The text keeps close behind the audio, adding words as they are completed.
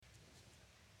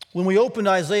When we opened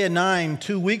Isaiah 9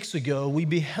 2 weeks ago, we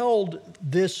beheld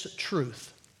this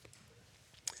truth,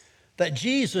 that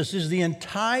Jesus is the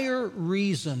entire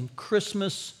reason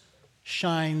Christmas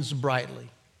shines brightly.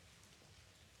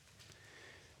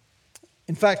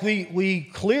 In fact, we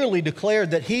clearly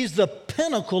declared that he's the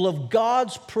pinnacle of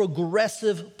God's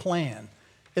progressive plan.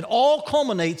 It all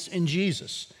culminates in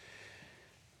Jesus.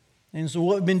 And so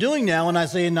what we've been doing now in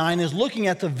Isaiah 9 is looking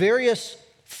at the various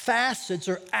facets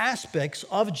or aspects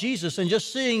of Jesus and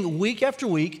just seeing week after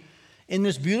week in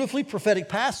this beautifully prophetic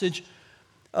passage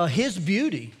his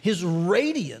beauty, his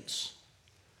radiance.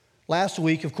 Last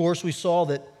week, of course, we saw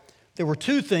that there were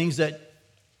two things that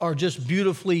are just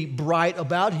beautifully bright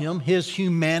about him: his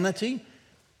humanity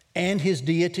and his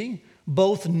deity,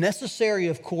 both necessary,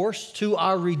 of course, to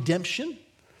our redemption.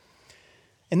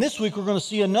 And this week we're going to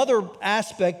see another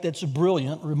aspect that's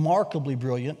brilliant, remarkably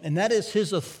brilliant, and that is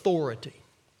his authority.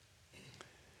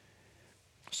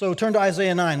 So turn to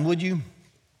Isaiah 9, would you?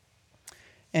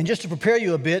 And just to prepare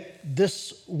you a bit,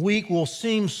 this week will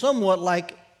seem somewhat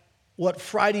like what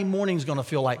Friday morning is going to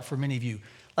feel like for many of you.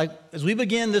 Like as we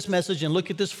begin this message and look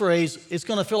at this phrase, it's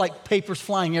going to feel like papers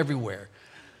flying everywhere.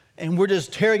 And we're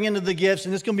just tearing into the gifts,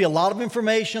 and it's going to be a lot of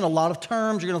information, a lot of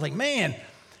terms. You're going to think, man.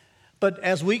 But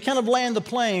as we kind of land the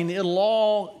plane, it'll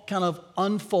all kind of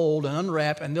unfold and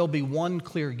unwrap, and there'll be one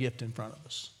clear gift in front of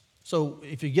us. So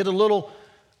if you get a little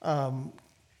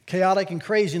chaotic and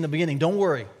crazy in the beginning, don't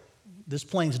worry. This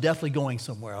plane's definitely going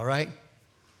somewhere, all right?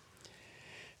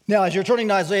 Now, as you're turning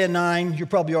to Isaiah 9, you're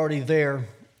probably already there.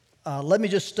 Let me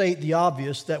just state the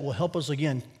obvious that will help us,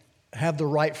 again, have the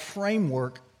right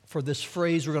framework for this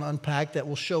phrase we're going to unpack that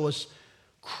will show us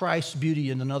Christ's beauty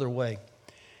in another way.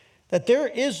 That there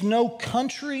is no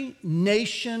country,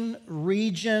 nation,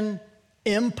 region,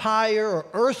 empire, or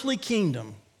earthly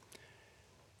kingdom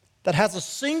that has a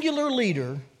singular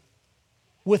leader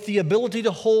with the ability to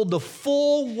hold the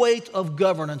full weight of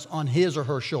governance on his or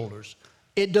her shoulders.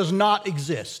 It does not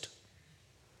exist.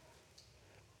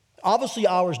 Obviously,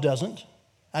 ours doesn't.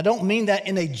 I don't mean that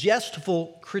in a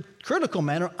jestful, critical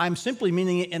manner. I'm simply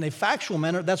meaning it in a factual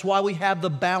manner. That's why we have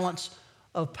the balance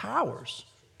of powers,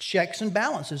 checks and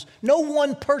balances. No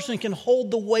one person can hold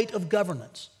the weight of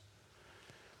governance.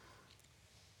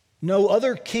 No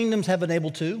other kingdoms have been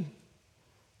able to.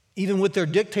 Even with their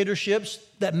dictatorships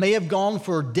that may have gone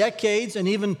for decades and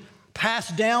even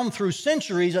passed down through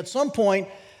centuries, at some point,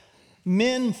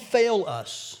 men fail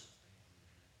us.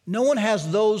 No one has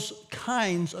those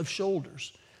kinds of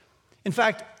shoulders. In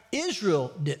fact,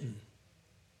 Israel didn't.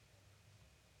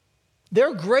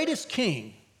 Their greatest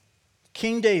king,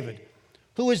 King David,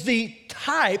 who is the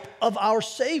type of our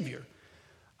Savior,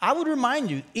 I would remind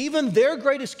you, even their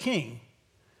greatest king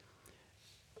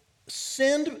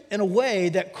sinned in a way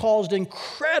that caused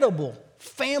incredible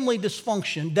family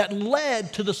dysfunction that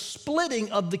led to the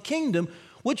splitting of the kingdom,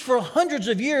 which for hundreds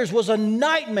of years was a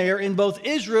nightmare in both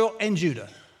Israel and Judah.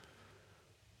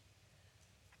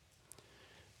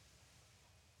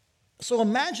 So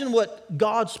imagine what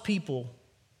God's people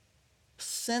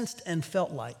sensed and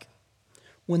felt like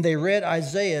when they read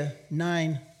Isaiah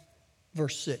 9,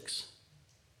 verse 6.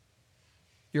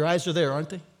 Your eyes are there,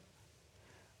 aren't they?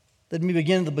 Let me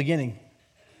begin at the beginning.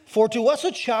 For to us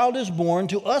a child is born,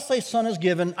 to us a son is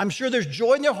given. I'm sure there's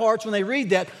joy in their hearts when they read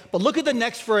that, but look at the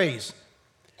next phrase.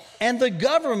 And the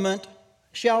government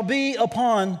shall be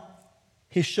upon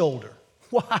his shoulder.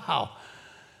 Wow.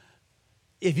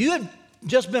 If you had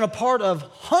just been a part of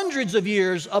hundreds of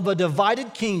years of a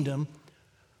divided kingdom,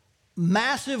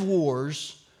 massive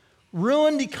wars,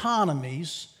 ruined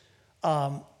economies,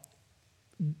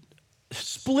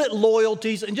 split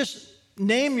loyalties, and just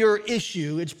name your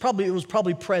issue, it was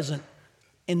probably present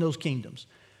in those kingdoms.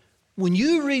 When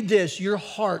you read this, your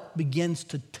heart begins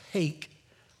to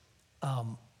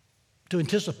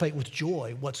anticipate with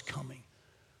joy what's coming.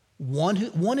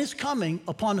 One is coming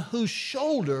upon whose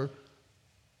shoulder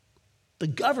the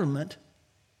government,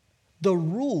 the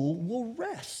rule will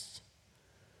rest.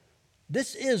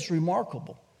 This is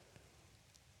remarkable.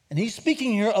 And he's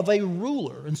speaking here of a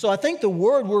ruler. And so I think the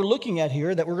word we're looking at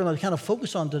here that we're going to kind of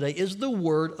focus on today is the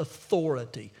word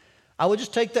authority. I would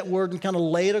just take that word and kind of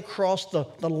lay it across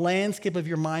the landscape of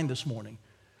your mind this morning.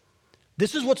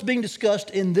 This is what's being discussed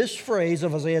in this phrase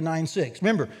of Isaiah 9:6.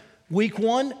 Remember, week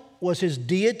 1 was his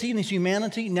deity and his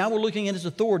humanity. Now we're looking at his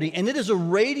authority. And it is a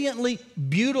radiantly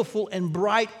beautiful and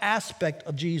bright aspect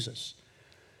of Jesus.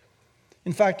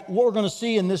 In fact, what we're going to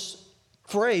see in this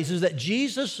phrase is that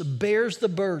Jesus bears the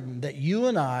burden that you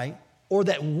and I, or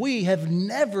that we have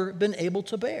never been able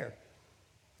to bear.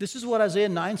 This is what Isaiah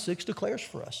 9:6 declares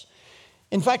for us.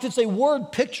 In fact, it's a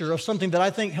word picture of something that I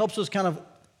think helps us kind of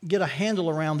get a handle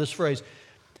around this phrase.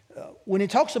 When he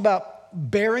talks about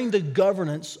bearing the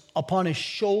governance upon his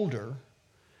shoulder,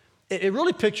 it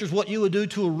really pictures what you would do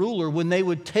to a ruler when they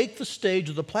would take the stage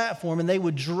or the platform and they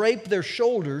would drape their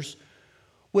shoulders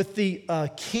with the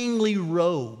kingly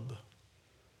robe.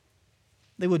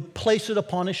 They would place it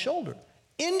upon his shoulder,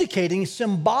 indicating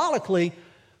symbolically,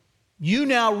 you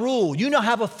now rule, you now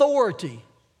have authority.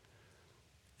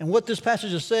 And what this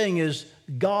passage is saying is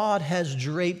God has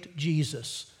draped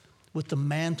Jesus with the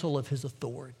mantle of his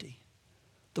authority.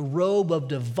 The robe of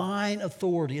divine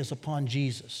authority is upon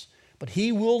Jesus. But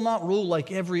he will not rule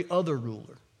like every other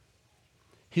ruler.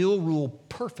 He'll rule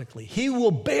perfectly. He will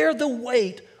bear the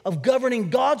weight of governing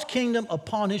God's kingdom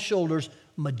upon his shoulders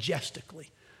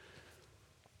majestically.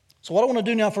 So what I want to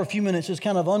do now for a few minutes is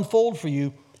kind of unfold for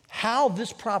you how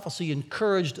this prophecy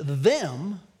encouraged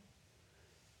them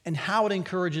and how it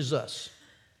encourages us.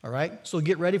 All right? So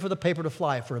get ready for the paper to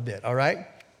fly for a bit, all right?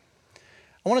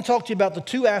 I want to talk to you about the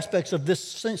two aspects of this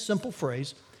simple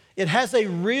phrase. It has a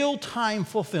real-time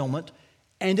fulfillment,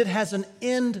 and it has an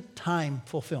end-time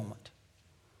fulfillment.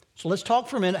 So let's talk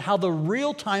for a minute how the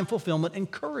real-time fulfillment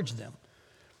encouraged them.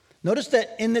 Notice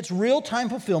that in its real-time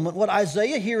fulfillment, what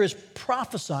Isaiah here is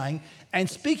prophesying and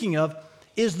speaking of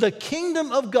is the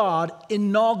kingdom of God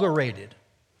inaugurated.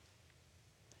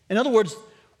 In other words,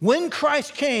 when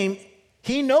Christ came,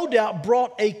 he no doubt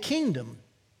brought a kingdom.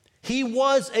 He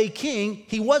was a king.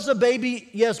 He was a baby,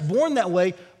 yes, born that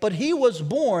way, but he was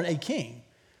born a king.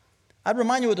 I'd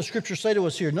remind you what the scriptures say to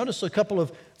us here. Notice a couple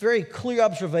of very clear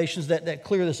observations that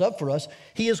clear this up for us.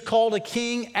 He is called a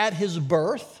king at his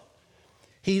birth.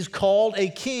 He's called a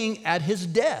king at his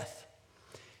death.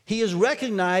 He is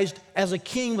recognized as a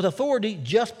king with authority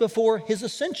just before his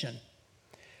ascension.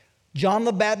 John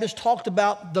the Baptist talked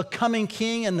about the coming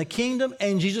king and the kingdom,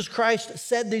 and Jesus Christ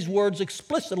said these words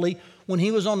explicitly when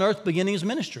he was on earth beginning his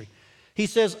ministry. He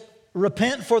says,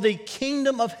 repent, for the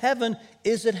kingdom of heaven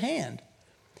is at hand.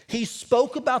 He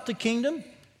spoke about the kingdom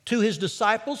to his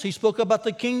disciples. He spoke about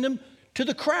the kingdom to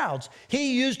the crowds.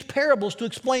 He used parables to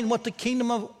explain what the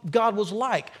kingdom of God was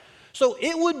like. So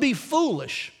it would be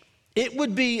foolish, it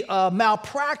would be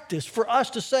malpractice for us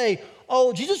to say,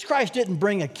 oh, Jesus Christ didn't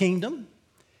bring a kingdom.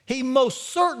 He most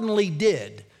certainly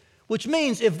did, which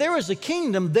means if there is a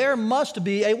kingdom, there must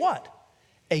be a what?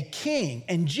 A king,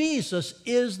 and Jesus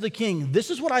is the king.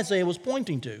 This is what Isaiah was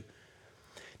pointing to.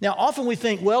 Now, often we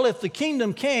think, well, if the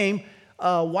kingdom came,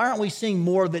 why aren't we seeing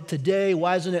more of it today?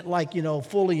 Why isn't it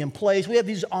fully in place? We have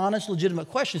these honest, legitimate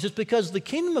questions. It's because the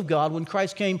kingdom of God, when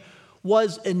Christ came,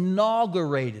 was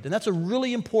inaugurated, and that's a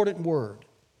really important word.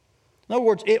 In other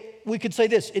words, we could say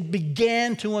this, it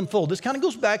began to unfold. This kind of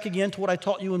goes back again to what I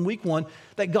taught you in week 1,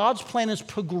 that God's plan is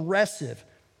progressive.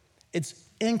 It's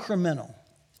incremental.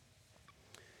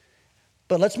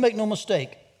 But let's make no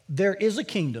mistake, there is a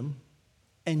kingdom,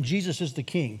 and Jesus is the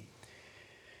king.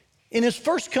 In his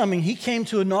first coming, he came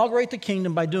to inaugurate the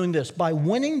kingdom by doing this, by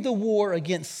winning the war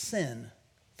against sin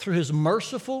through his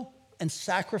merciful and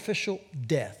sacrificial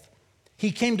death.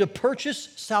 He came to purchase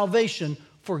salvation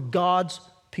for God's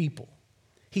people.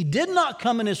 He did not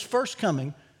come in his first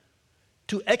coming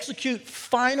to execute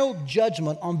final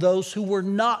judgment on those who were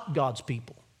not God's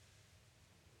people.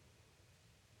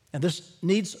 And this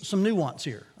needs some nuance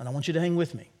here, and I want you to hang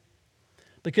with me.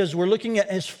 Because we're looking at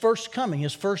his first coming,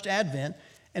 his first advent,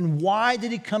 and why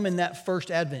did he come in that first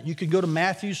advent? You could go to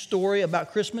Matthew's story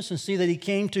about Christmas and see that he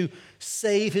came to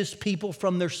save his people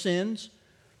from their sins.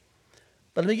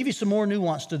 But let me give you some more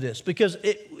nuance to this, because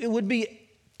it would be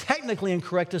technically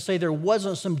incorrect to say there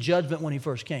wasn't some judgment when he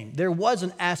first came. There was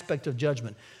an aspect of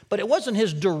judgment, but it wasn't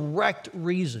his direct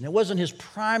reason. It wasn't his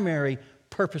primary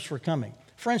purpose for coming.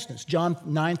 For instance, John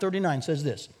 9:39 says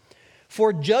this,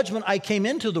 "For judgment I came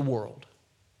into the world,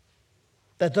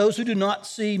 that those who do not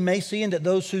see may see, and that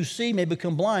those who see may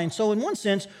become blind." So in one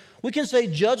sense, we can say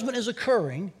judgment is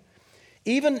occurring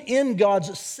even in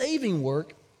God's saving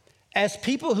work, as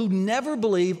people who never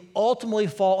believe ultimately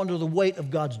fall under the weight of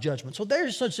God's judgment. So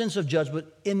there's a sense of judgment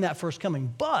in that first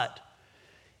coming, but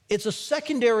it's a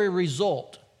secondary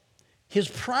result. His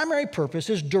primary purpose,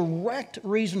 his direct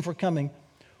reason for coming,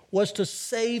 was to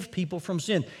save people from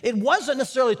sin. It wasn't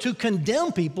necessarily to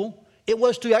condemn people, it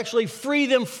was to actually free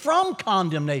them from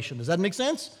condemnation. Does that make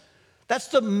sense? That's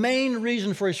the main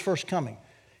reason for his first coming.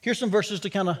 Here's some verses to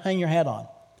kind of hang your hat on.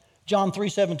 John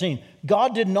 3:17,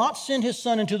 "God did not send his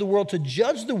Son into the world to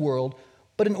judge the world,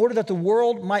 but in order that the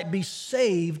world might be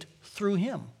saved through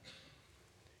him."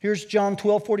 Here's John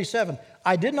 12:47,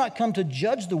 "I did not come to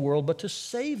judge the world, but to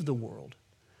save the world."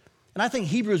 And I think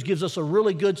Hebrews gives us a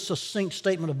really good, succinct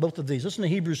statement of both of these. Listen to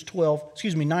Hebrews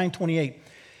 9:28.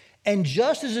 And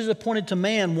just as it is appointed to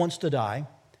man once to die,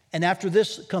 and after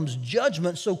this comes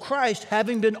judgment, so Christ,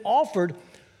 having been offered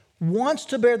once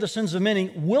to bear the sins of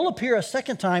many, will appear a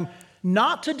second time,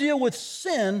 not to deal with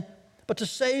sin, but to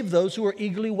save those who are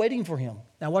eagerly waiting for him.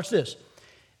 Now watch this.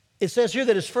 It says here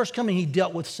that his first coming, he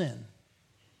dealt with sin.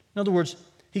 In other words,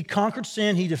 he conquered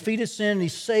sin, he defeated sin, and he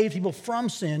saved people from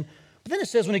sin. But then it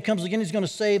says when he comes again, he's going to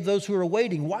save those who are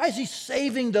waiting. Why is he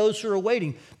saving those who are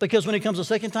waiting? Because when he comes a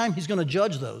second time, he's going to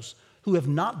judge those who have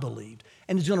not believed.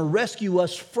 And he's going to rescue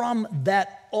us from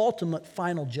that ultimate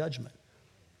final judgment.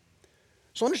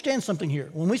 So understand something here.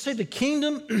 When we say the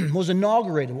kingdom was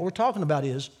inaugurated, what we're talking about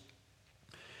is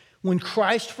when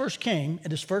Christ first came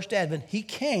at his first advent, he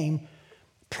came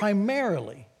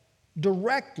primarily,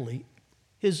 directly.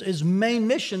 His main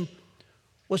mission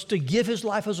was to give his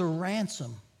life as a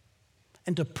ransom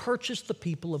and to purchase the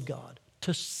people of God,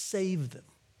 to save them.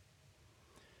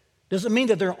 Doesn't mean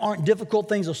that there aren't difficult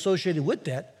things associated with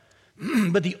that,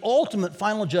 but the ultimate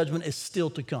final judgment is still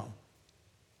to come.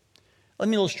 Let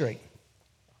me illustrate.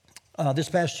 This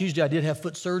past Tuesday, I did have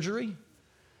foot surgery.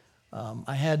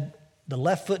 I had the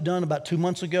left foot done about 2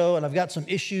 months ago, and I've got some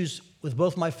issues with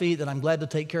both my feet that I'm glad to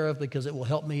take care of because it will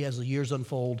help me as the years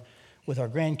unfold with our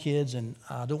grandkids, and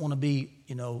I don't want to be,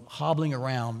 hobbling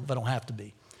around if I don't have to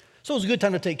be. So it was a good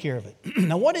time to take care of it.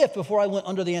 Now, what if before I went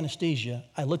under the anesthesia,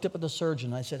 I looked up at the surgeon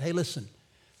and I said, hey, listen,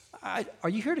 are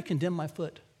you here to condemn my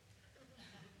foot?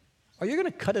 Are you going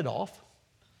to cut it off?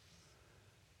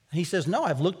 And he says, no,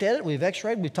 I've looked at it, we've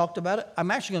x-rayed, we've talked about it. I'm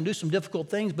actually going to do some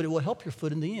difficult things, but it will help your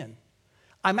foot in the end.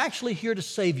 I'm actually here to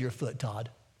save your foot, Todd.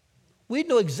 We'd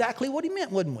know exactly what he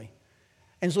meant, wouldn't we?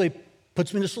 And so he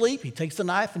puts me to sleep, he takes the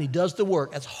knife, and he does the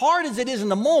work. As hard as it is in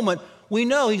the moment, we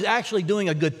know he's actually doing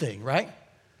a good thing, right?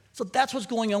 So that's what's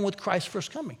going on with Christ's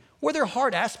first coming. Were there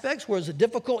hard aspects? Was it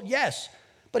difficult? Yes.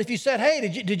 But if you said, hey,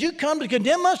 did you come to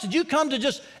condemn us? Did you come to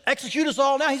just execute us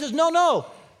all now? He says, no.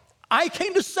 I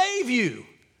came to save you.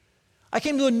 I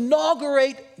came to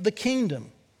inaugurate the kingdom.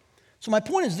 So my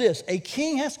point is this: a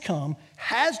king has come,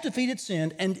 has defeated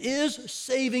sin, and is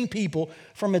saving people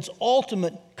from its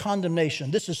ultimate condemnation.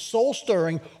 This is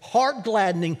soul-stirring,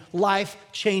 heart-gladdening,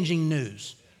 life-changing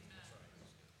news.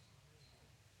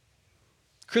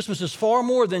 Christmas is far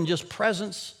more than just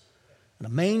presents and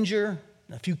a manger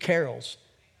and a few carols.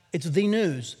 It's the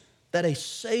news that a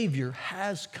Savior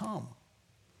has come.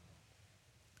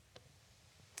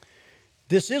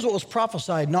 This is what was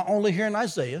prophesied not only here in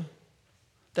Isaiah,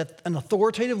 that an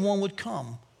authoritative one would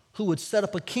come who would set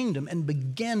up a kingdom and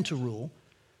begin to rule.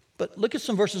 But look at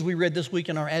some verses we read this week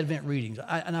in our Advent readings.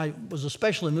 I was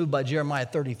especially moved by Jeremiah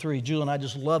 33. Julie and I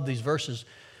just love these verses.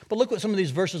 But look at some of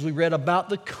these verses we read about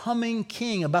the coming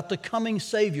king, about the coming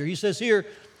Savior. He says here,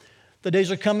 the days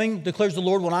are coming, declares the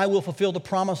Lord, when I will fulfill the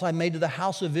promise I made to the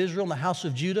house of Israel and the house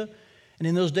of Judah. And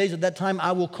in those days, at that time,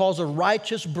 I will cause a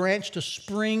righteous branch to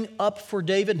spring up for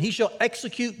David, and he shall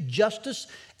execute justice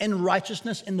and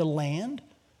righteousness in the land.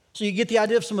 So you get the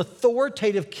idea of some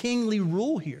authoritative kingly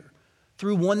rule here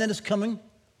through one that is coming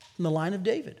from the line of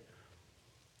David.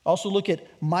 Also look at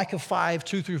Micah 5,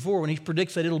 2 through 4, when he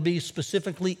predicts that it'll be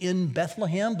specifically in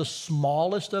Bethlehem, the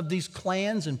smallest of these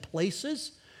clans and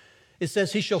places. It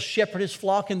says, he shall shepherd his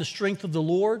flock in the strength of the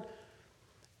Lord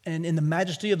and in the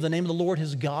majesty of the name of the Lord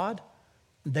his God.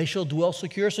 They shall dwell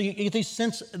secure. So you get the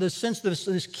sense that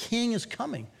this king is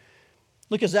coming.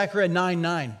 Look at Zechariah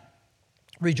 9:9.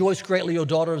 Rejoice greatly, O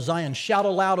daughter of Zion. Shout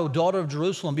aloud, O daughter of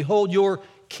Jerusalem. Behold, your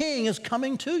king is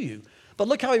coming to you. But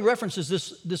look how he references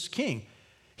this king.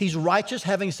 He's righteous,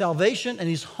 having salvation, and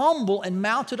he's humble and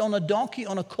mounted on a donkey,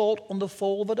 on a colt, on the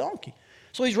foal of a donkey.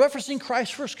 So he's referencing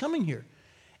Christ's first coming here.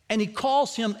 And he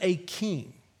calls him a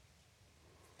king.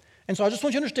 And so I just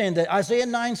want you to understand that Isaiah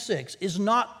 9:6 is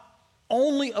not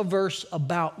only a verse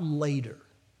about later.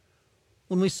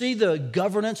 When we see the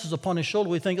governance is upon his shoulder,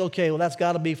 we think, okay, well, that's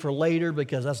got to be for later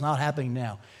because that's not happening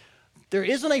now. There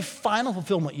isn't a final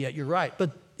fulfillment yet, you're right,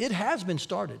 but it has been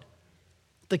started.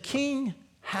 The king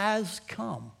has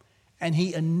come, and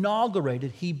he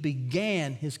inaugurated, he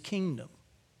began his kingdom.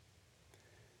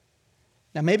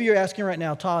 Now, maybe you're asking right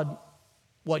now, Todd,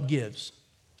 what gives?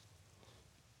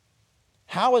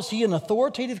 How is he an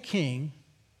authoritative king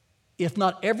if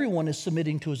not everyone is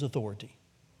submitting to his authority?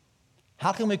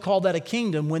 How can we call that a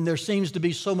kingdom when there seems to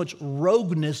be so much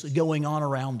rogueness going on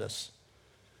around us?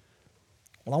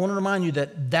 Well, I want to remind you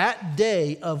that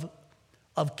day of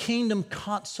kingdom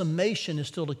consummation is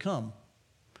still to come,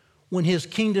 when his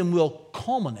kingdom will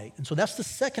culminate. And so that's the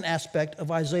second aspect of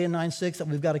Isaiah 9:6 that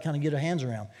we've got to kind of get our hands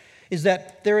around, is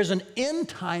that there is an end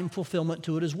time fulfillment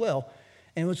to it as well.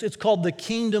 And it's called the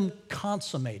kingdom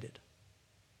consummated.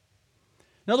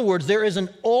 In other words, there is an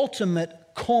ultimate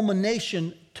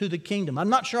culmination to the kingdom. I'm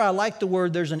not sure I like the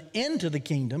word there's an end to the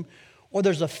kingdom or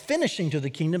there's a finishing to the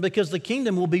kingdom, because the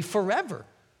kingdom will be forever.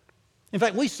 In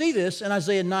fact, we see this in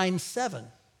Isaiah 9:7.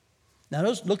 Now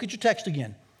look at your text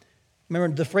again.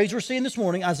 Remember the phrase we're seeing this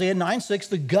morning, Isaiah 9:6,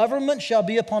 the government shall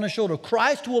be upon his shoulder.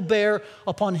 Christ will bear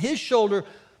upon his shoulder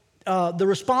the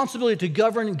responsibility to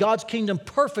govern God's kingdom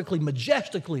perfectly,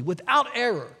 majestically, without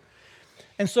error.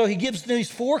 And so he gives these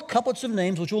 4 couplets of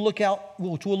names, which we'll look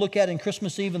at in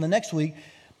Christmas Eve and the next week.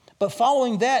 But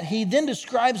following that, he then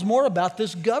describes more about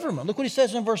this government. Look what he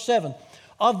says in verse 7.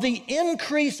 Of the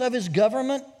increase of his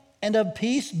government and of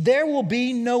peace, there will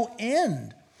be no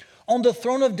end. On the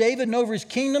throne of David and over his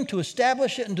kingdom, to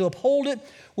establish it and to uphold it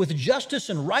with justice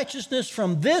and righteousness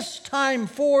from this time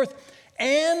forth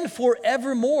and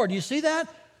forevermore. Do you see that?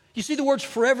 You see the words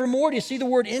forevermore? Do you see the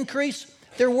word increase?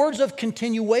 They're words of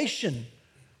continuation.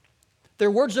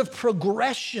 They're words of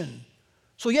progression.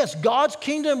 So yes, God's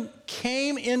kingdom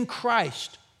came in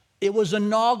Christ. It was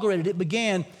inaugurated. It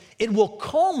began. It will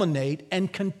culminate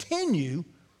and continue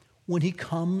when he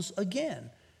comes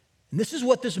again. And this is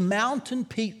what this mountain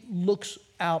peak looks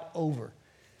out over.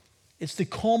 It's the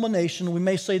culmination, we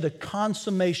may say the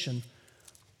consummation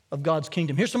of God's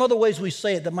kingdom. Here's some other ways we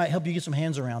say it that might help you get some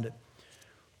hands around it.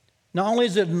 Not only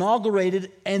is it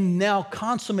inaugurated and now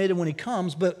consummated when he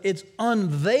comes, but it's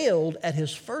unveiled at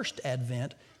his first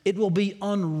advent. It will be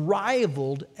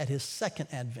unrivaled at his second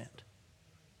advent.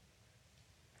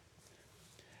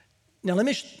 Now let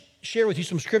me share with you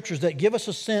some scriptures that give us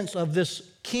a sense of this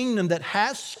kingdom that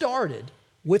has started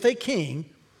with a king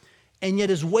and yet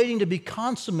is waiting to be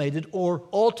consummated or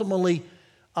ultimately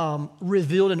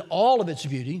revealed in all of its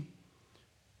beauty.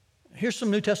 Here's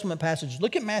some New Testament passages.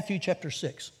 Look at Matthew chapter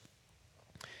 6.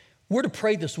 We're to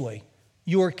pray this way.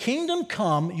 Your kingdom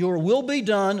come, your will be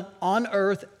done on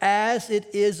earth as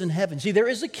it is in heaven. See, there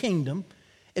is a kingdom.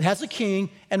 It has a king,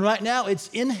 and right now it's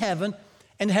in heaven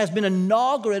and has been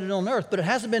inaugurated on earth, but it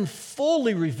hasn't been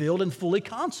fully revealed and fully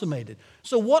consummated.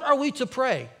 So what are we to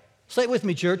pray? Say it with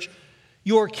me, church.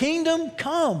 Your kingdom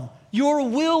come, your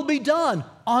will be done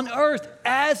on earth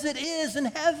as it is in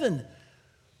heaven.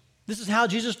 This is how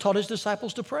Jesus taught his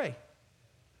disciples to pray.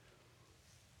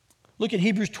 Look at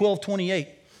Hebrews 12:28.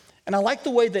 And I like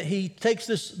the way that he takes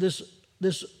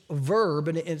this verb,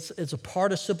 and it's a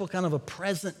participle, kind of a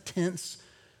present tense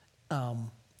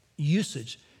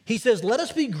usage. He says, let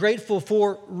us be grateful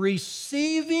for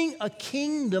receiving a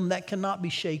kingdom that cannot be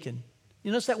shaken.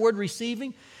 You notice that word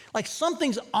receiving? Like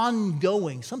something's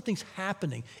ongoing, something's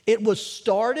happening. It was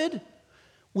started,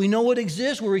 we know it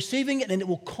exists, we're receiving it, and it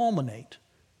will culminate.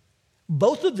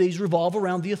 Both of these revolve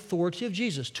around the authority of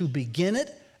Jesus, to begin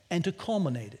it and to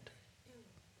culminate it.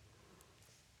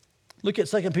 Look at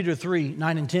 2 Peter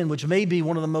 3:9 and 10, which may be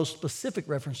one of the most specific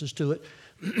references to it.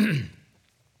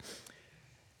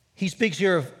 He speaks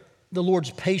here of the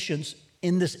Lord's patience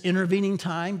in this intervening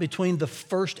time between the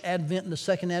first advent and the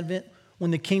second advent, when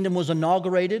the kingdom was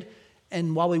inaugurated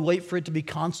and while we wait for it to be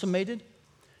consummated.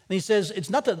 And he says,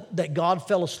 it's not that God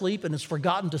fell asleep and has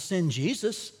forgotten to send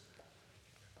Jesus.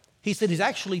 He said he's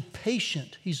actually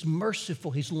patient, he's merciful,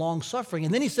 he's long-suffering.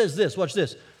 And then he says this, watch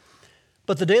this.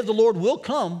 But the day of the Lord will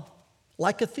come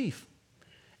like a thief.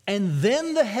 And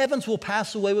then the heavens will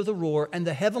pass away with a roar, and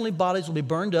the heavenly bodies will be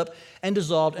burned up and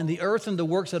dissolved, and the earth and the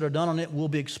works that are done on it will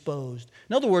be exposed.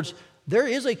 In other words, there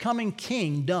is a coming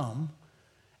kingdom,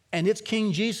 and its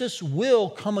King Jesus will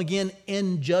come again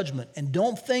in judgment. And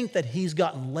don't think that he's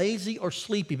gotten lazy or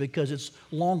sleepy because it's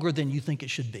longer than you think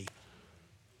it should be.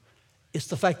 It's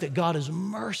the fact that God is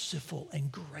merciful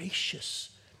and gracious.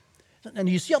 And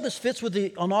you see how this fits with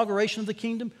the inauguration of the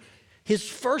kingdom? His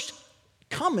first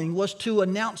coming was to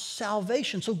announce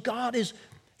salvation. So God is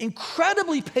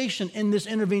incredibly patient in this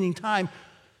intervening time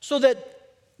so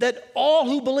that all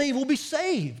who believe will be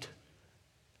saved.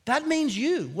 That means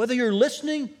you, whether you're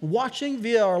listening, watching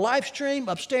via our live stream,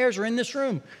 upstairs or in this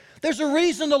room. There's a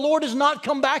reason the Lord has not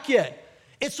come back yet.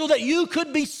 It's so that you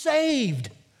could be saved.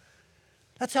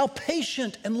 That's how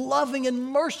patient and loving and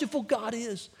merciful God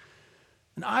is.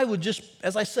 And I would just,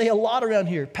 as I say a lot around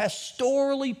here,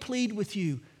 pastorally plead with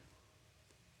you.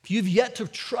 If you've yet to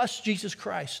trust Jesus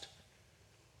Christ,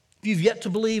 if you've yet to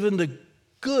believe in the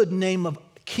good name of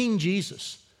King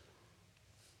Jesus,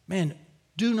 man,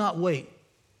 do not wait.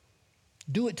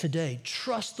 Do it today.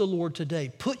 Trust the Lord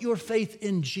today. Put your faith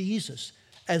in Jesus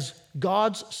as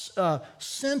God's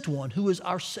sent one, who is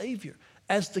our Savior,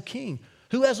 as the King,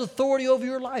 who has authority over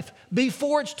your life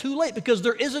before it's too late, because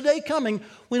there is a day coming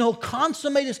when he'll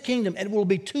consummate his kingdom, and it will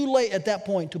be too late at that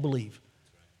point to believe.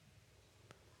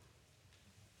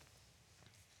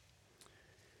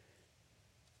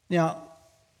 Now,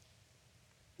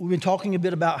 we've been talking a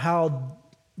bit about how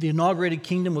the inaugurated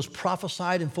kingdom was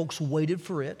prophesied and folks waited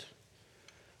for it.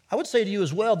 I would say to you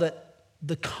as well that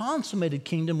the consummated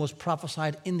kingdom was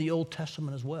prophesied in the Old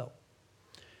Testament as well.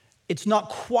 It's not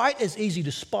quite as easy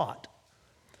to spot,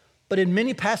 but in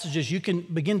many passages you can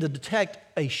begin to detect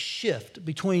a shift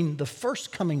between the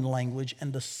first coming language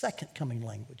and the second coming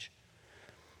language.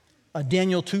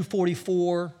 Daniel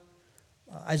 2:44,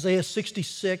 Isaiah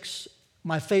 66,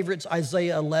 my favorite's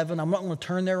Isaiah 11. I'm not going to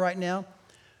turn there right now.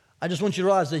 I just want you to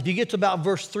realize that if you get to about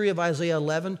verse 3 of Isaiah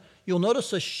 11, you'll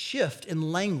notice a shift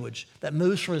in language that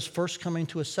moves from his first coming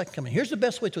to his second coming. Here's the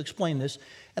best way to explain this,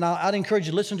 and I'd encourage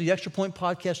you to listen to the Extra Point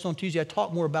podcast on Tuesday. I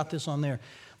talk more about this on there.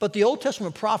 But the Old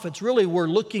Testament prophets really were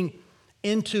looking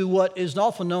into what is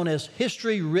often known as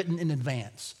history written in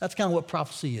advance. That's kind of what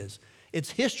prophecy is. It's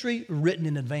history written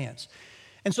in advance.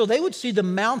 And so they would see the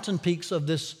mountain peaks of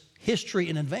this history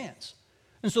in advance.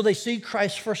 And so they see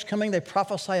Christ's first coming. They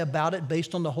prophesy about it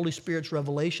based on the Holy Spirit's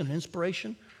revelation and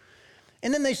inspiration.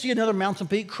 And then they see another mountain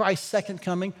peak, Christ's second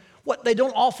coming. What they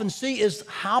don't often see is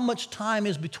how much time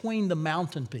is between the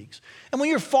mountain peaks. And when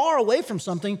you're far away from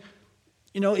something,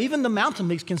 even the mountain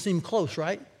peaks can seem close,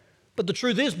 right? But the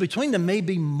truth is, between them may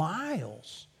be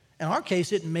miles. In our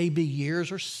case, it may be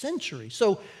years or centuries.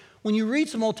 So when you read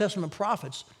some Old Testament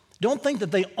prophets, don't think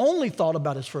that they only thought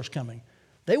about his first coming.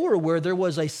 They were aware there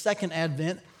was a second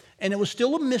advent, and it was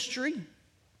still a mystery,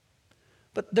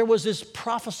 but there was this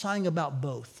prophesying about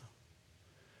both.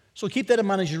 So keep that in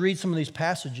mind as you read some of these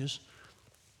passages.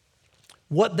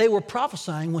 What they were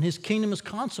prophesying when his kingdom is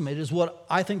consummated is what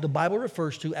I think the Bible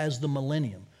refers to as the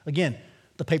millennium. Again,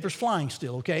 the paper's flying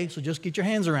still, okay? So just get your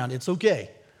hands around it. It's okay.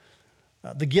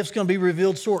 The gift's going to be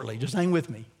revealed shortly. Just hang with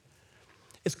me.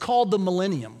 It's called the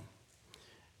millennium.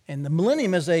 And the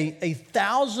millennium is a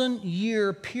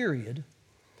 1,000-year period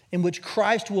in which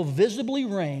Christ will visibly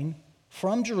reign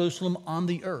from Jerusalem on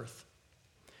the earth.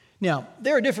 Now,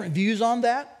 there are different views on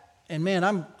that. And man,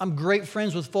 I'm great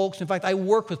friends with folks. In fact, I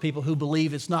work with people who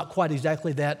believe it's not quite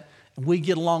exactly that. And we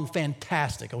get along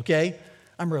fantastic, okay?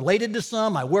 I'm related to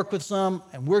some, I work with some,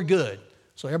 and we're good.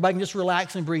 So everybody can just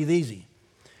relax and breathe easy.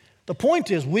 The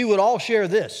point is, we would all share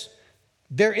this.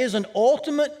 There is an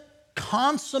ultimate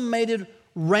consummated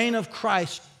reign of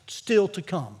Christ still to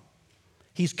come.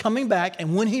 He's coming back,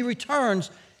 and when he returns,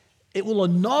 it will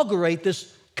inaugurate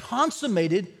this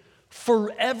consummated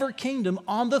forever kingdom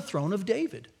on the throne of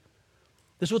David.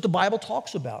 This is what the Bible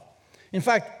talks about. In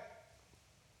fact,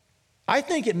 I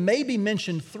think it may be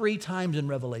mentioned 3 times in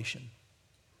Revelation.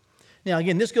 Now,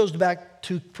 again, this goes back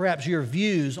to perhaps your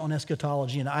views on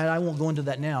eschatology, and I won't go into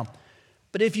that now.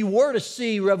 But if you were to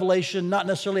see Revelation not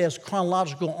necessarily as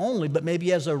chronological only, but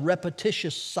maybe as a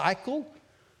repetitious cycle,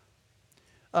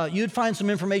 you'd find some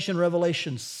information in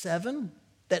Revelation 7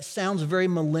 that sounds very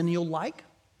millennial-like.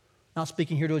 Not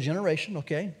speaking here to a generation,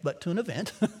 okay, but to an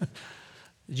event.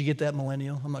 Did you get that,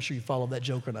 millennial? I'm not sure you followed that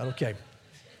joke or not. Okay.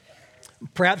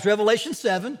 Perhaps Revelation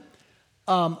 7.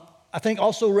 I think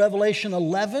also Revelation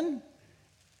 11.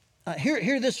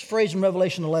 Hear this phrase in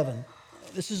Revelation 11.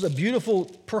 This is a beautiful,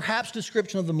 perhaps,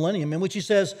 description of the millennium in which he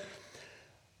says,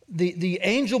 the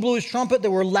angel blew his trumpet.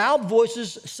 There were loud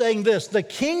voices saying this: the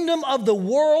kingdom of the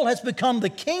world has become the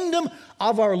kingdom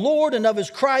of our Lord and of his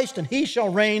Christ, and he shall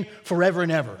reign forever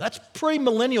and ever. That's pretty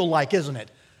millennial-like, isn't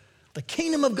it? The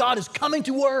kingdom of God is coming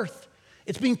to earth.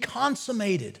 It's being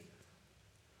consummated.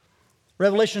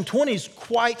 Revelation 20 is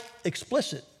quite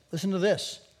explicit. Listen to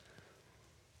this.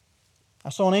 I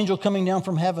saw an angel coming down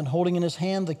from heaven, holding in his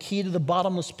hand the key to the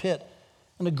bottomless pit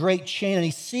and a great chain. And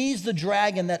he seized the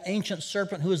dragon, that ancient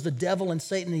serpent who is the devil and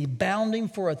Satan. And he bound him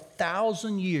for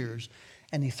 1,000 years.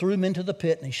 And he threw him into the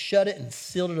pit, and he shut it and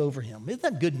sealed it over him. Isn't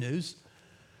that good news?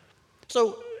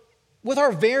 So with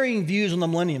our varying views on the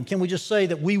millennium, can we just say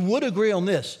that we would agree on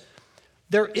this?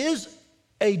 There is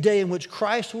a day in which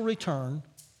Christ will return.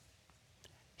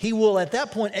 He will at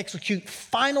that point execute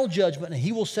final judgment, and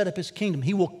he will set up his kingdom.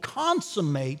 He will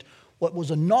consummate what was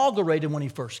inaugurated when he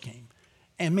first came.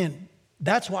 And man,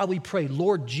 that's why we pray,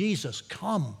 Lord Jesus,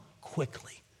 come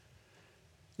quickly.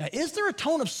 Now, is there a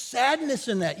tone of sadness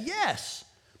in that? Yes,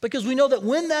 because we know that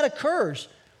when that occurs,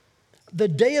 the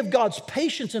day of God's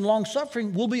patience and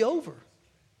long-suffering will be over.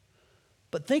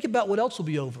 But think about what else will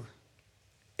be over.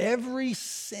 Every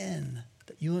sin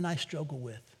that you and I struggle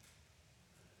with,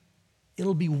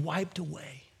 it'll be wiped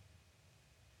away.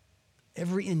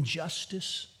 Every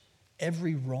injustice,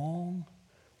 every wrong,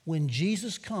 when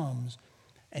Jesus comes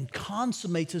and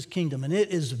consummates his kingdom, and it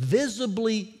is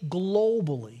visibly,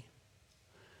 globally,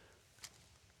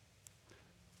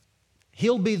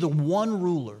 he'll be the one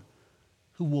ruler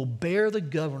who will bear the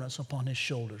governance upon his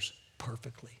shoulders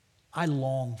perfectly. I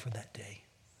long for that day.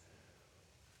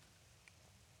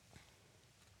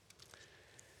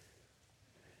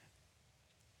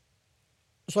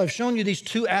 So I've shown you these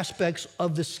two aspects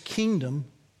of this kingdom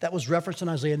that was referenced in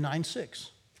Isaiah 9:6.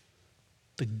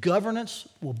 The governance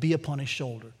will be upon his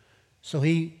shoulder. So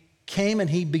he came and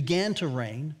he began to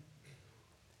reign.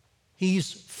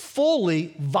 He's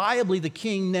fully, viably the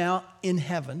king now in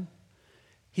heaven.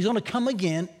 He's going to come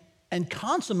again and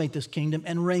consummate this kingdom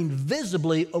and reign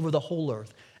visibly over the whole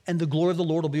earth. And the glory of the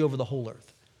Lord will be over the whole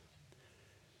earth.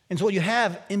 And so what you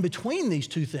have in between these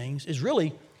two things is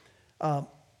really,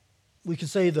 we could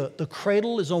say the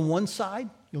cradle is on one side,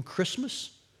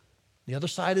 Christmas. The other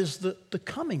side is the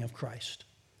coming of Christ.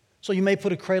 So you may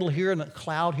put a cradle here and a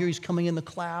cloud here. He's coming in the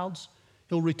clouds.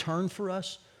 He'll return for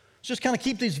us. So just kind of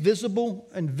keep these visible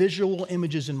and visual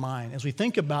images in mind as we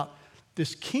think about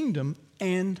this kingdom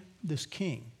and this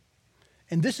king.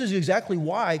 And this is exactly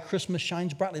why Christmas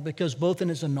shines brightly, because both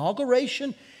in its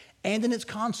inauguration and in its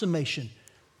consummation,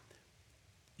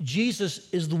 Jesus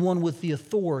is the one with the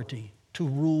authority to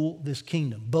rule this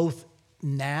kingdom, both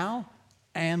now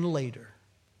and later.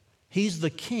 He's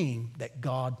the king that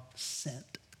God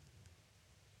sent.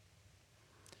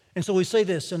 And so we say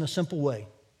this in a simple way.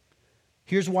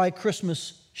 Here's why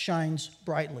Christmas shines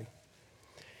brightly.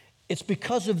 It's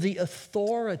because of the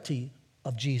authority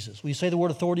of Jesus. Will you say the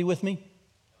word authority with me?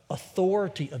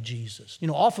 Authority of Jesus.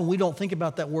 Often we don't think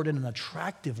about that word in an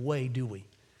attractive way, do we?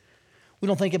 We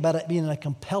don't think about it being a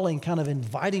compelling, kind of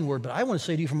inviting word, but I want to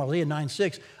say to you from Isaiah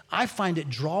 9:6, I find it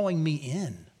drawing me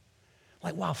in.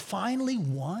 Like, wow, finally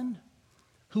one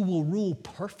who will rule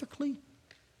perfectly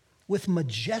with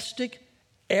majestic,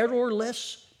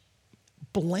 errorless,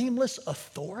 blameless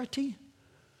authority,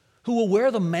 who will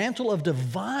wear the mantle of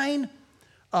divine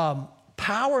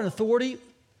power and authority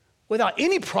without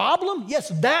any problem. Yes,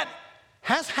 that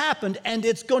has happened, and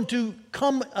it's going to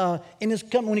come,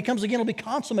 when he comes again, it'll be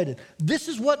consummated. This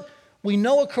is what we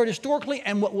know occurred historically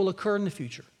and what will occur in the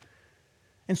future.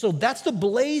 And so that's the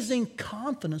blazing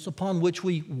confidence upon which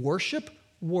we worship,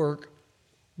 work,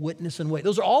 witness, and wait.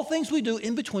 Those are all things we do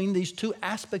in between these two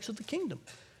aspects of the kingdom.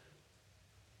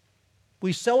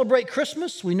 We celebrate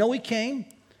Christmas. We know he came.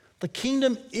 The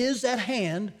kingdom is at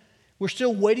hand. We're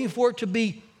still waiting for it to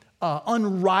be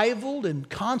unrivaled and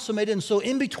consummated. And so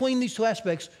in between these two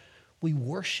aspects, we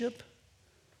worship,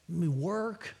 we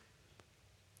work,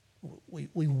 we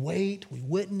wait, we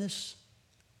witness.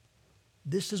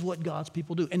 This is what God's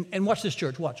people do. And watch this,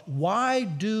 church, watch. Why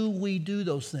do we do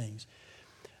those things?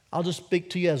 I'll just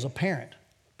speak to you as a parent,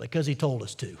 because he told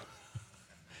us to.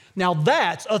 Now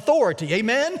that's authority,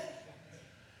 amen?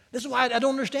 This is why I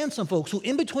don't understand some folks who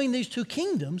in between these two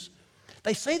kingdoms,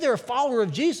 they say they're a follower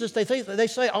of Jesus. They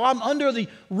say, oh, I'm under the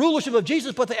rulership of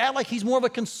Jesus, but they act like he's more of a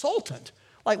consultant.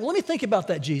 Like, well, let me think about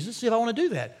that, Jesus, see if I want to do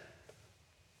that.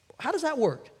 How does that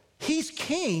work? He's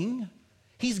king.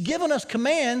 He's given us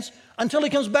commands. Until he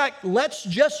comes back, let's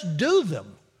just do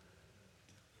them.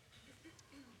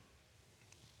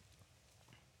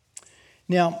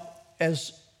 Now,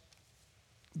 as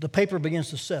the paper begins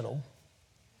to settle,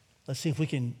 let's see if we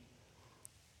can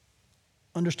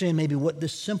understand maybe what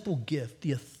this simple gift,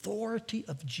 the authority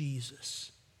of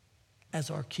Jesus as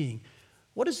our king,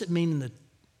 what does it mean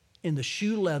in the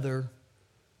shoe leather,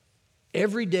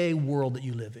 everyday world that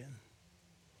you live in?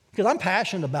 Because I'm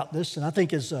passionate about this, and I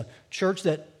think as a church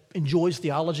that enjoys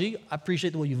theology, I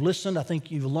appreciate the way you've listened. I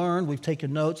think you've learned, we've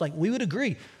taken notes. Like, we would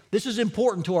agree, this is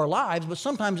important to our lives, but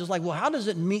sometimes it's like, well, how does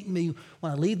it meet me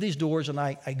when I leave these doors and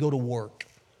I go to work?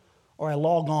 Or I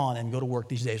log on and go to work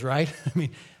these days, right? I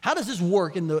mean, how does this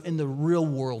work in the real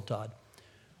world, Todd?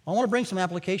 I want to bring some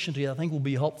application to you that I think will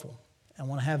be helpful. I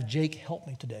want to have Jake help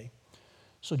me today.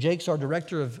 So Jake's our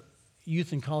director of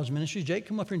youth and college ministries. Jake,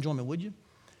 come up here and join me, would you?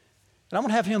 And I'm going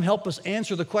to have him help us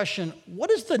answer the question, what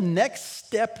is the next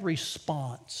step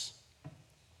response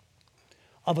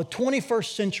of a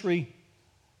 21st century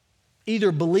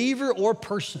either believer or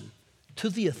person to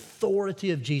the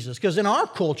authority of Jesus? Because in our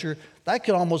culture, that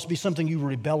could almost be something you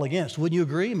rebel against. Wouldn't you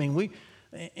agree? I mean,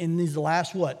 in these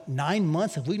last, 9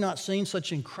 months, have we not seen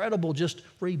such incredible just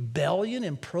rebellion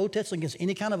and protests against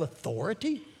any kind of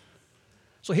authority?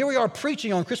 So here we are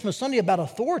preaching on Christmas Sunday about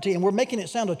authority, and we're making it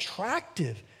sound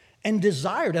attractive and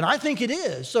desired, and I think it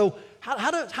is. So how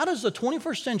does a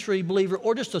 21st century believer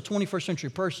or just a 21st century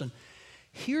person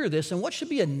hear this, and what should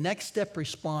be a next step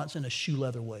response in a shoe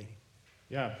leather way?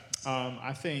 Yeah,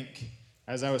 I think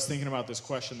as I was thinking about this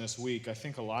question this week, I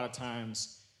think a lot of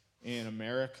times in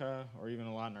America or even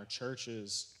a lot in our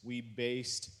churches, we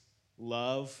based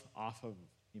love off of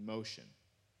emotion.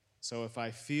 So if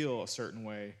I feel a certain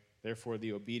way, therefore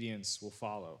the obedience will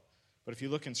follow. But if you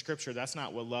look in Scripture, that's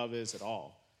not what love is at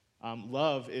all.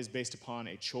 Love is based upon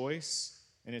a choice,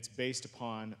 and it's based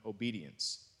upon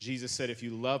obedience. Jesus said, if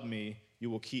you love me, you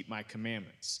will keep my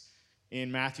commandments.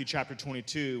 In Matthew chapter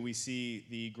 22, we see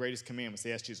the greatest commandments.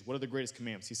 They ask Jesus, what are the greatest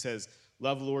commandments? He says,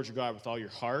 love the Lord your God with all your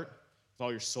heart, with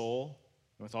all your soul,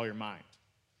 and with all your mind.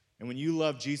 And when you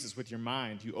love Jesus with your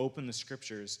mind, you open the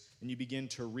Scriptures and you begin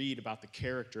to read about the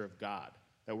character of God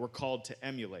that we're called to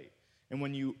emulate. And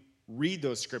when you read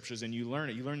those Scriptures and you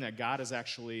learn that God is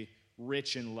actually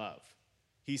rich in love.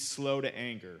 He's slow to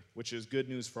anger, which is good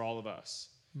news for all of us.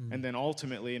 And then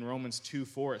ultimately in Romans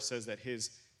 2:4, it says that his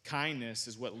kindness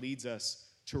is what leads us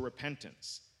to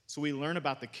repentance. So we learn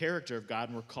about the character of God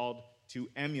and we're called to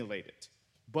emulate it.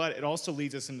 But it also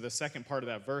leads us into the second part of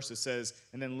that verse. It says,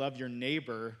 and then love your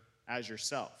neighbor as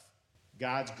yourself.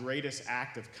 God's greatest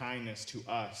act of kindness to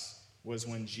us was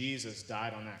when Jesus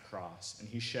died on that cross and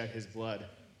he shed his blood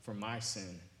for my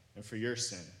sin and for your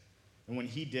sin. And when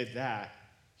he did that,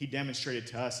 he demonstrated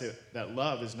to us that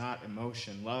love is not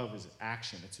emotion. Love is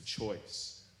action. It's a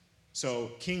choice.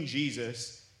 So King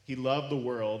Jesus, he loved the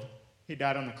world. He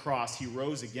died on the cross. He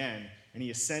rose again, and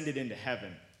he ascended into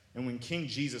heaven. And when King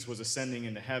Jesus was ascending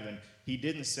into heaven, he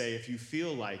didn't say, if you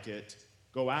feel like it,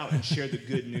 go out and share the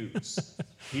good news.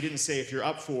 He didn't say, if you're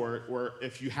up for it, or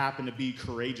if you happen to be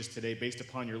courageous today based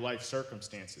upon your life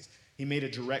circumstances. He made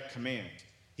a direct command.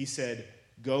 He said,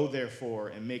 go therefore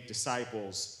and make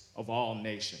disciples of all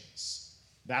nations.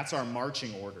 That's our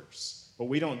marching orders. But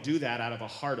we don't do that out of a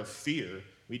heart of fear.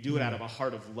 We do it out of a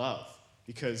heart of love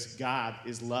because God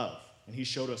is love. And he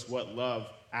showed us what love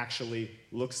actually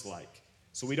looks like.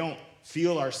 So we don't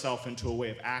feel ourselves into a way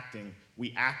of acting.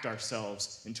 We act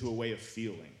ourselves into a way of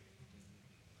feeling.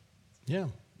 Yeah.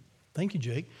 Thank you,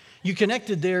 Jake. You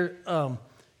connected there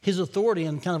his authority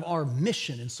and kind of our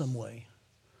mission in some way.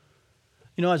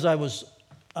 You know, as I was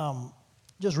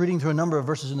just reading through a number of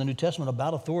verses in the New Testament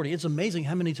about authority, it's amazing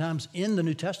how many times in the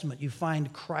New Testament you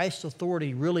find Christ's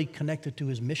authority really connected to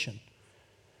his mission.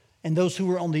 And those who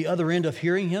were on the other end of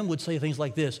hearing him would say things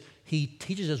like this, he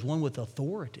teaches us one with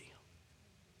authority.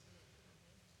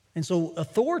 And so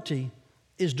authority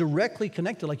is directly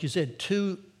connected, like you said,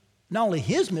 to not only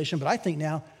his mission, but I think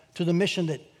now to the mission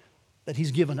that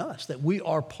he's given us, that we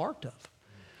are part of.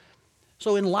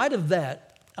 So in light of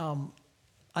that,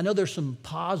 I know there's some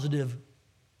positive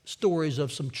stories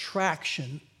of some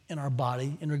traction in our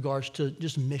body in regards to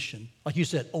just mission. Like you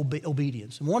said,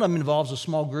 obedience. And one of them involves a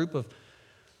small group of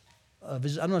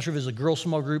I'm not sure if it was a girl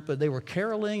small group, but they were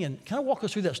caroling. And kind of walk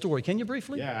us through that story. Can you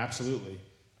briefly? Yeah, absolutely.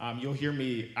 You'll hear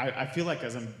me, I feel like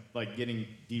as I'm like getting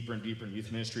deeper and deeper in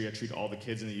youth ministry, I treat all the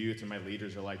kids in the youth and my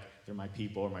leaders are like, they're my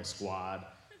people or my squad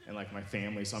and like my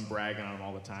family, so I'm bragging on them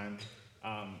all the time.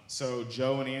 So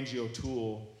Joe and Angie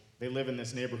O'Toole, they live in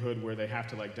this neighborhood where they have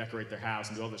to like decorate their house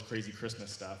and do all this crazy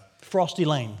Christmas stuff. Frosty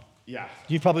Lane. Yeah.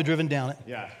 You've probably driven down it.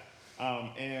 Yeah.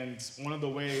 And one of the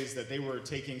ways that they were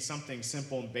taking something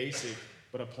simple and basic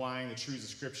but applying the truths of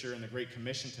Scripture and the Great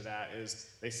Commission to that is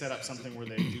they set up something where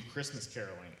they do Christmas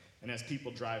caroling. And as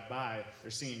people drive by,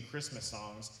 they're singing Christmas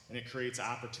songs, and it creates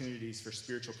opportunities for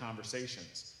spiritual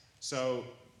conversations. So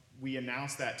we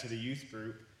announced that to the youth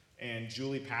group, and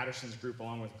Julie Patterson's group,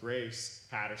 along with Grace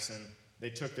Patterson, they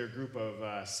took their group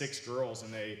of 6 girls,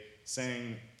 and they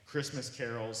sang Christmas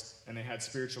carols, and they had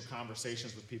spiritual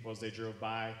conversations with people as they drove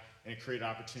by, and it created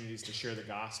opportunities to share the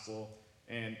gospel.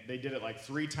 And they did it like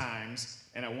 3 times,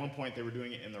 and at one point they were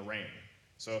doing it in the rain.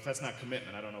 So if that's not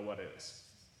commitment, I don't know what is.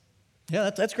 Yeah,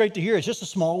 that's great to hear. It's just a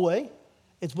small way.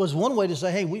 It was one way to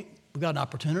say, hey, we've got an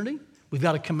opportunity. We've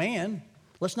got a command.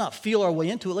 Let's not feel our way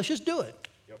into it. Let's just do it.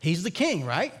 Yep. He's the king,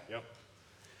 right? Yep.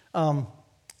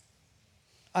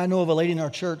 I know of a lady in our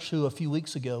church who a few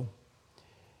weeks ago,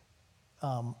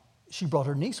 she brought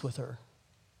her niece with her.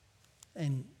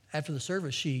 And after the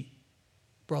service, she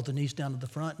brought the niece down to the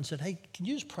front and said, hey, can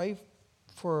you just pray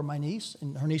for my niece?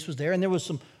 And her niece was there. And there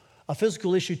was a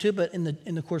physical issue too, but in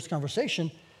the course of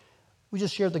conversation, we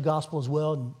just shared the gospel as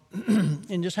well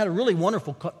and just had a really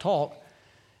wonderful talk.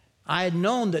 I had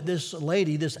known that this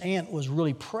lady, this aunt, was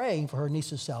really praying for her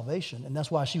niece's salvation, and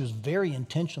that's why she was very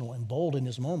intentional and bold in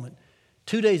this moment.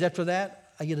 2 days after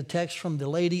that, I get a text from the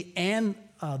lady and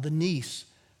the niece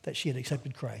that she had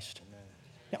accepted Christ.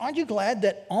 Now, aren't you glad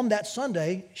that on that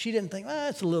Sunday, she didn't think,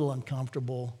 it's a little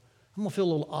uncomfortable. I'm going to feel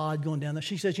a little odd going down there.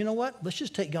 She says, you know what? Let's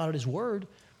just take God at his word.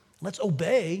 Let's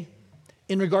obey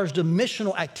in regards to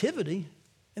missional activity.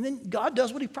 And then God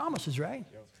does what he promises, right?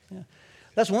 Yep. Yeah.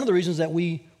 That's one of the reasons that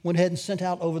we went ahead and sent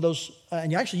out over those.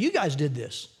 And actually, you guys did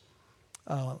this.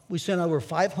 We sent over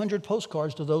 500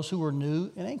 postcards to those who were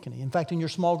new in Ankeny. In fact, in your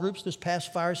small groups this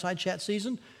past fireside chat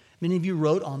season, many of you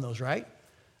wrote on those, right?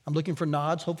 I'm looking for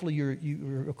nods. Hopefully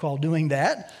you recall doing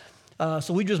that.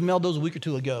 So we just mailed those a week or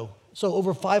two ago. So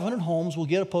over 500 homes will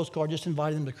get a postcard just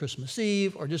inviting them to Christmas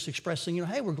Eve or just expressing,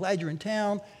 hey, we're glad you're in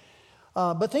town.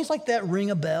 But things like that ring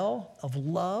a bell of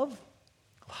love,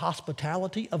 of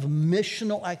hospitality, of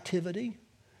missional activity.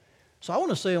 So I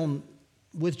want to say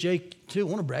with Jake, too, I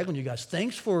want to brag on you guys.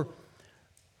 Thanks for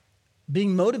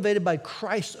being motivated by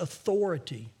Christ's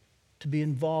authority to be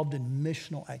involved in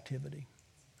missional activity.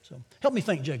 So help me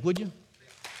thank Jake, would you?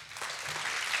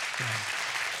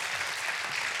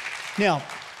 Now,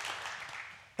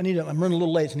 I'm running a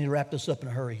little late, so I need to wrap this up in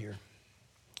a hurry here.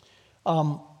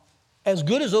 As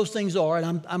good as those things are,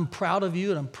 and I'm proud of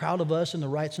you and I'm proud of us in the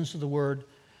right sense of the word,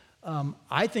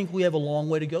 I think we have a long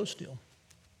way to go still.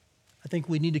 I think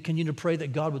we need to continue to pray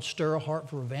that God would stir a heart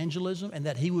for evangelism and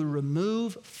that he would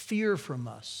remove fear from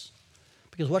us.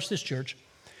 Because watch this, church.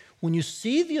 When you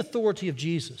see the authority of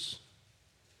Jesus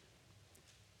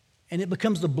and it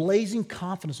becomes the blazing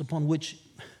confidence upon which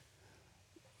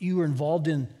you are involved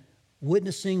in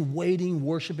witnessing, waiting,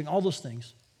 worshiping, all those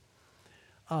things,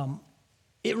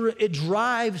 it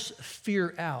drives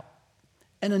fear out.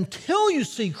 And until you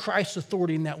see Christ's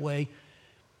authority in that way,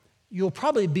 you'll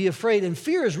probably be afraid. And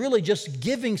fear is really just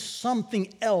giving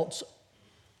something else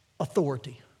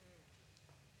authority.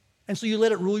 And so you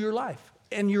let it rule your life.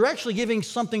 And you're actually giving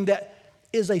something that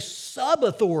is a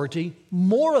sub-authority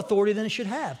more authority than it should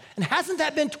have. And hasn't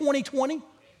that been 2020?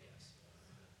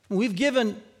 We've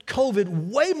given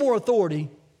COVID way more authority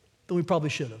than we probably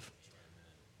should have.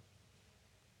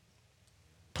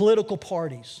 Political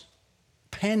parties,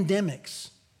 pandemics.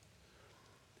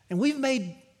 And we've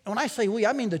made, when I say we,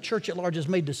 I mean the church at large has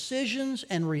made decisions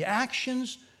and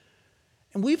reactions.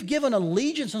 And we've given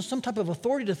allegiance and some type of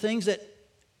authority to things that,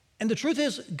 and the truth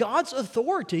is, God's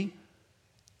authority,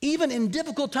 even in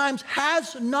difficult times,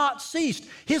 has not ceased.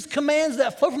 His commands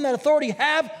that flow from that authority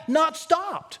have not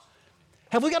stopped.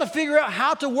 Have we got to figure out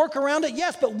how to work around it?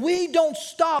 Yes, but we don't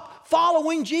stop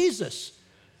following Jesus.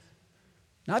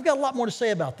 Now, I've got a lot more to say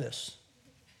about this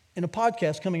in a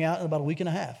podcast coming out in about a week and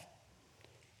a half.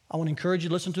 I want to encourage you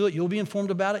to listen to it. You'll be informed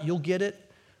about it. You'll get it.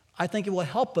 I think it will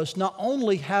help us not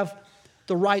only have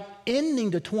the right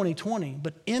ending to 2020,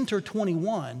 but enter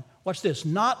 21. Watch this,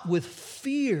 not with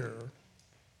fear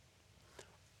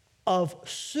of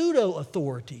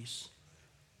pseudo-authorities,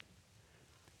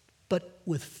 but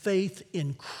with faith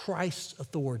in Christ's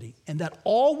authority. And that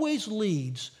always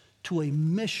leads to a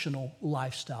missional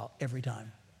lifestyle every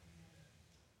time.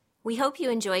 We hope you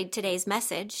enjoyed today's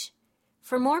message.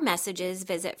 For more messages,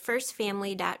 visit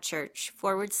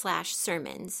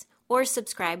firstfamily.church/sermons or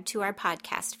subscribe to our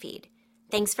podcast feed.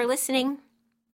 Thanks for listening.